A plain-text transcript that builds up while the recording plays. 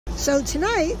So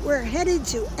tonight we're headed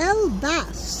to El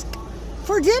Basque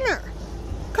for dinner.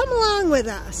 Come along with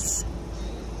us.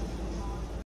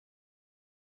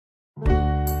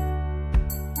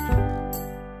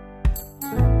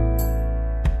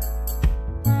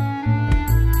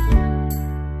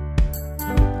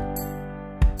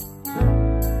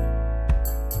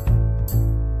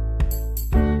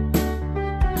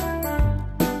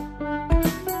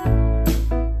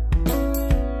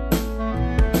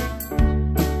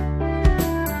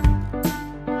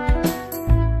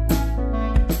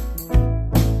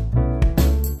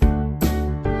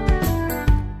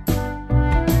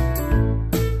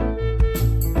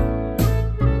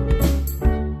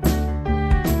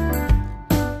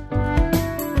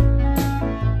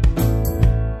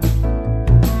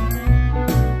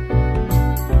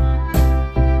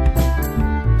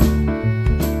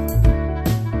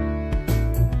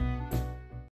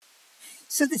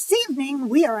 So this evening,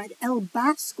 we are at El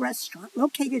Basque restaurant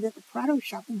located at the Prado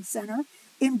Shopping Center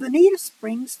in Bonita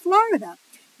Springs, Florida.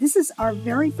 This is our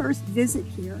very first visit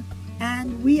here,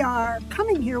 and we are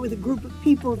coming here with a group of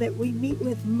people that we meet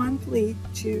with monthly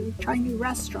to try new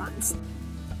restaurants.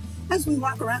 As we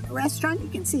walk around the restaurant, you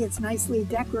can see it's nicely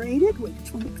decorated with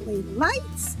twinkly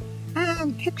lights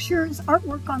and pictures,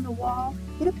 artwork on the wall.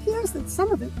 It appears that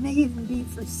some of it may even be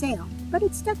for sale, but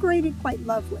it's decorated quite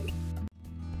lovely.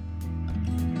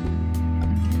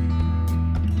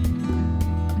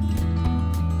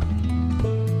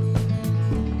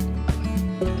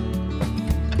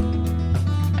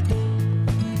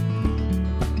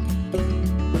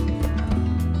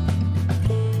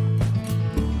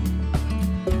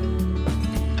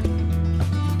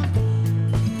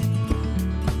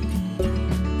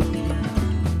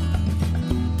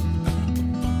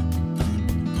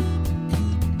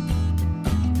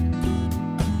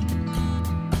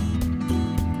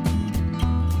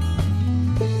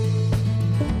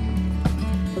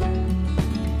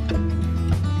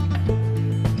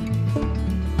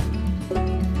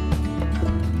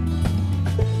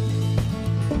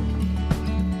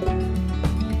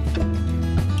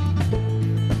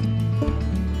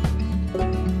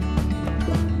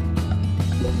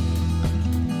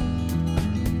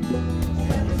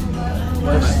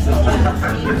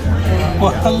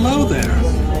 Well, hello there.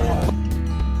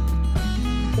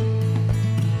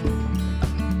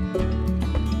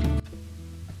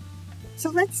 So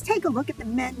let's take a look at the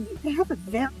menu. They have a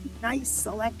very nice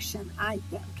selection, I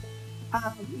think.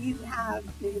 You have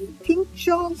the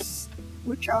pinchos,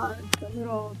 which are the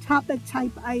little tapa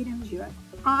type items. You have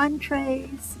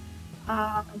entrees.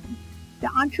 The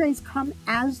entrees come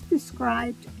as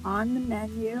described on the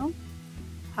menu.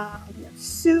 We have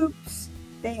soups.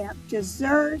 They have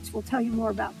desserts. We'll tell you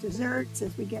more about desserts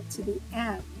as we get to the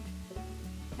end.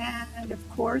 And of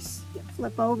course, you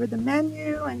flip over the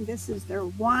menu, and this is their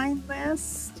wine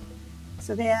list.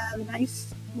 So they have a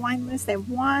nice wine list. They have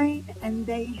wine and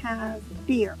they have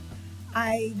beer.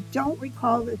 I don't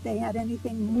recall that they had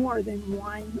anything more than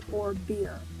wine or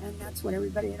beer, and that's what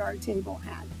everybody at our table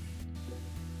had.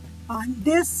 On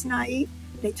this night,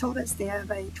 they told us they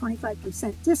have a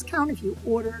 25% discount if you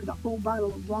order the whole bottle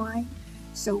of wine.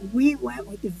 So we went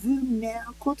with the Vue Mer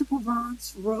Côte de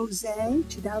Provence Rosé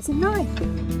 2009.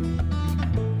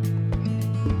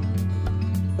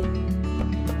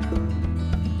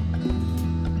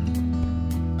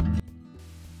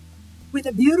 With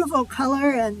a beautiful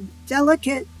color and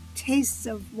delicate tastes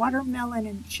of watermelon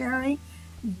and cherry,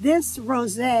 this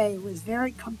rosé was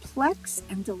very complex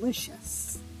and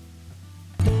delicious.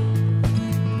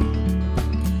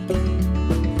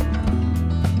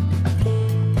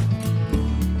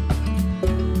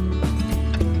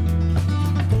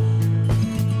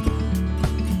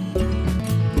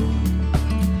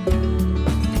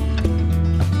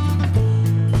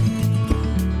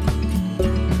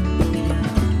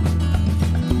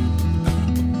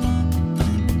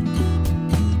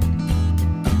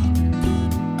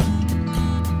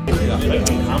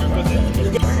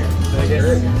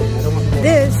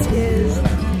 This is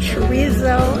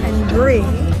chorizo and brie,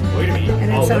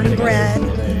 and it's on bread.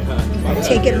 I'm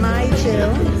taking mine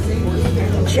too.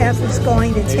 Jeff is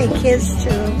going to take his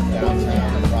too.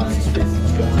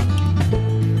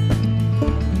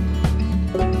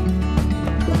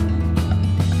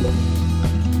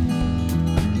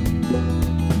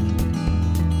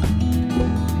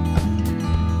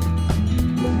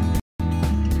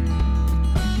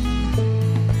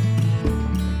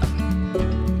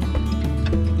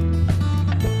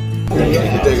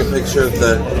 Take a picture of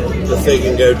the fig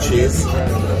and goat cheese.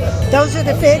 Those are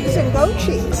the figs and goat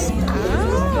cheese. Ah.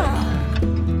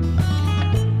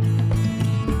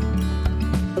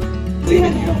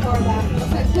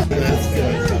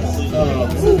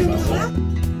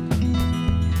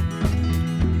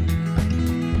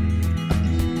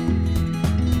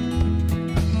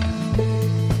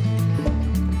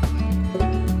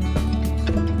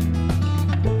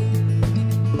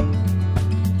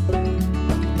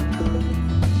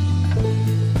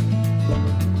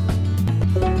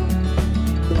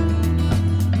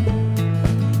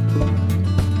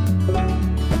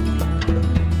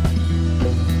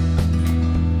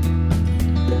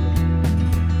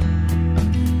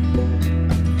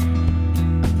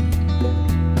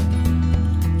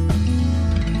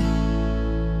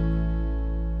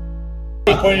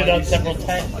 pointed out several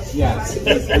times. Yes,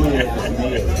 he's pointed out to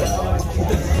me as well.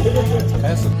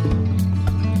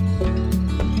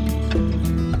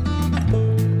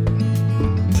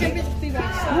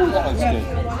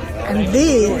 And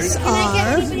these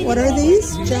are, what are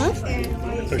these, Jeff?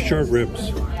 They're short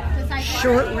ribs.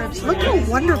 Short ribs. Look how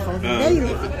wonderful they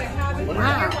look.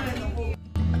 Wow.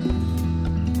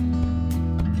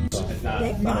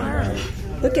 They are.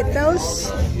 Look at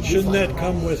those. Shouldn't that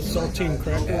come with saltine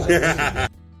crackers?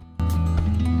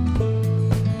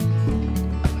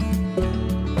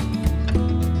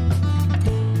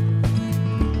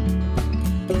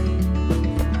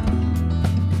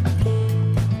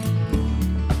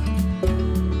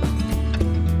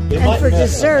 And for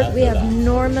dessert, we have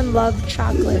Norman Love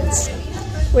chocolates.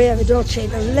 We have a dulce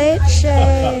de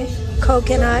leche,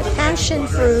 coconut, passion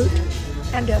fruit,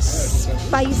 and a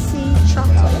spicy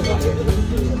chocolate.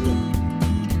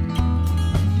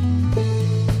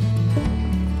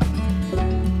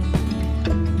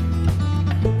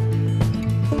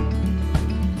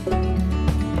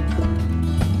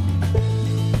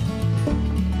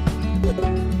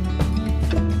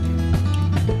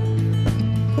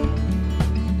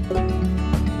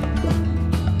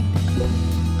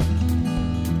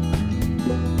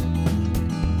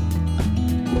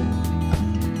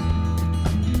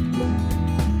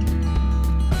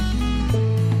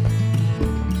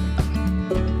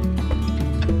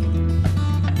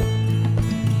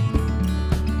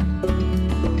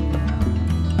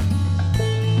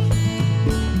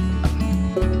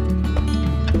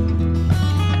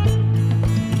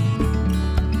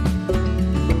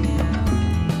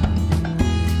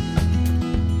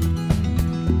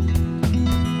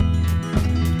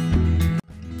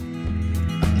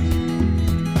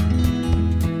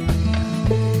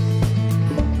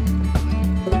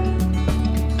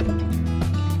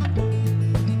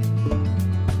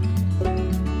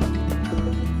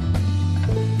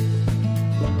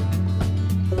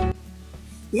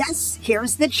 Yes,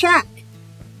 here's the check.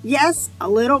 Yes, a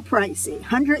little pricey,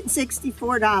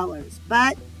 $164,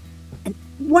 but a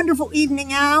wonderful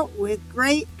evening out with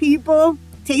great people,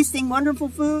 tasting wonderful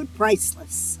food,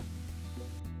 priceless.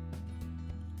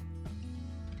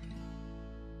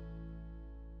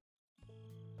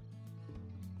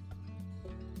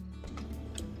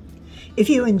 If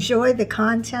you enjoy the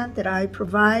content that I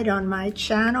provide on my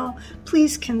channel,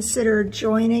 please consider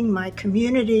joining my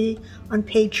community on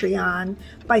Patreon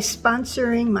by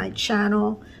sponsoring my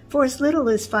channel for as little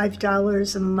as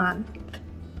 $5 a month.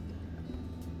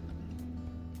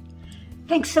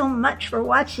 Thanks so much for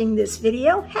watching this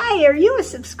video. Hey, are you a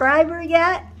subscriber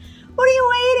yet? What are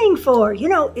you waiting for? You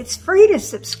know, it's free to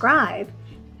subscribe.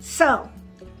 So,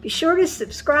 be sure to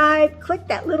subscribe, click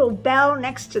that little bell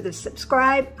next to the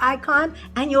subscribe icon,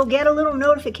 and you'll get a little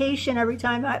notification every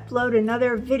time I upload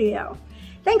another video.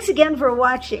 Thanks again for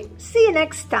watching. See you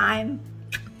next time.